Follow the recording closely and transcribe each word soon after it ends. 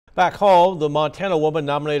Back home, the Montana woman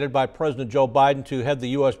nominated by President Joe Biden to head the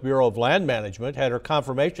U.S. Bureau of Land Management had her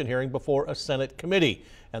confirmation hearing before a Senate committee.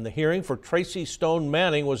 And the hearing for Tracy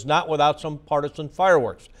Stone-Manning was not without some partisan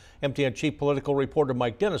fireworks. MTN Chief Political Reporter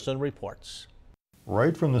Mike Dennison reports.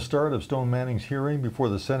 Right from the start of Stone-Manning's hearing before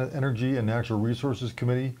the Senate Energy and Natural Resources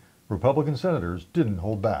Committee, Republican senators didn't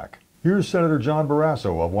hold back. Here's Senator John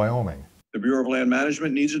Barrasso of Wyoming. The Bureau of Land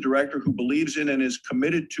Management needs a director who believes in and is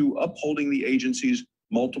committed to upholding the agency's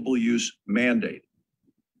multiple use mandate.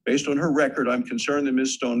 Based on her record, I'm concerned that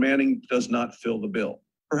Ms. Stone-Manning does not fill the bill.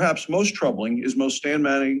 Perhaps most troubling is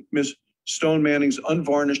Ms. Stone-Manning's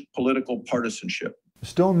unvarnished political partisanship.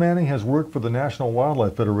 Stone-Manning has worked for the National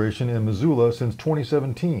Wildlife Federation in Missoula since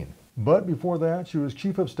 2017. But before that, she was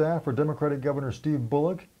Chief of Staff for Democratic Governor Steve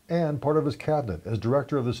Bullock and part of his cabinet as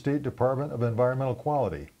Director of the State Department of Environmental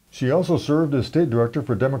Quality. She also served as State Director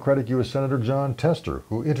for Democratic U.S. Senator John Tester,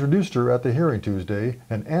 who introduced her at the hearing Tuesday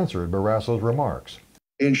and answered Barrasso's remarks.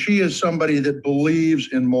 And she is somebody that believes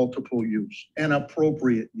in multiple use and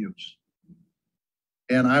appropriate use.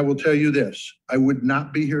 And I will tell you this, I would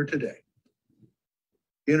not be here today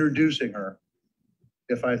introducing her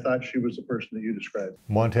if I thought she was the person that you described.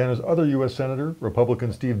 Montana's other U.S. Senator,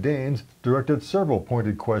 Republican Steve Daines, directed several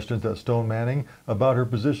pointed questions at Stone-Manning about her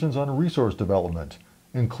positions on resource development,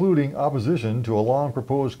 including opposition to a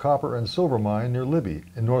long-proposed copper and silver mine near Libby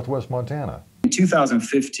in northwest Montana. In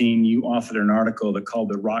 2015, you authored an article that called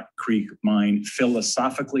the Rock Creek Mine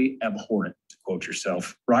philosophically abhorrent, to quote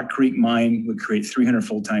yourself. Rock Creek Mine would create 300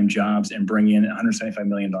 full-time jobs and bring in $175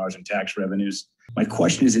 million in tax revenues. My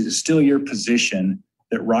question is it still your position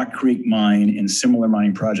that Rock Creek Mine and similar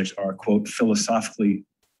mining projects are, quote, philosophically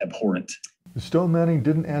abhorrent? Stone-Manning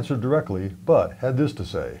didn't answer directly, but had this to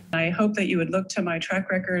say. I hope that you would look to my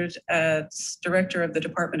track record as Director of the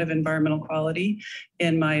Department of Environmental Quality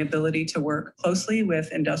in my ability to work closely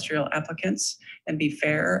with industrial applicants and be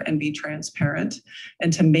fair and be transparent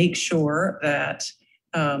and to make sure that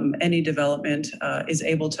any development is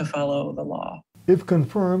able to follow the law. If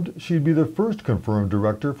confirmed, she'd be the first confirmed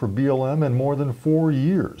director for BLM in more than 4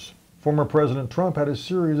 years. Former President Trump had a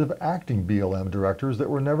series of acting BLM directors that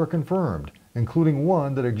were never confirmed, including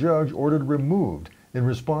one that a judge ordered removed in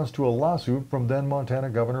response to a lawsuit from then Montana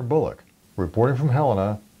Governor Bullock. Reporting from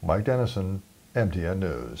Helena, Mike Dennison, MTN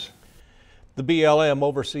News. The BLM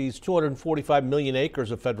oversees 245 million acres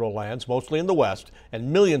of federal lands, mostly in the West,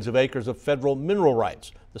 and millions of acres of federal mineral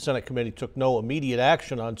rights. The Senate committee took no immediate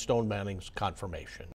action on Stone-Manning's confirmation.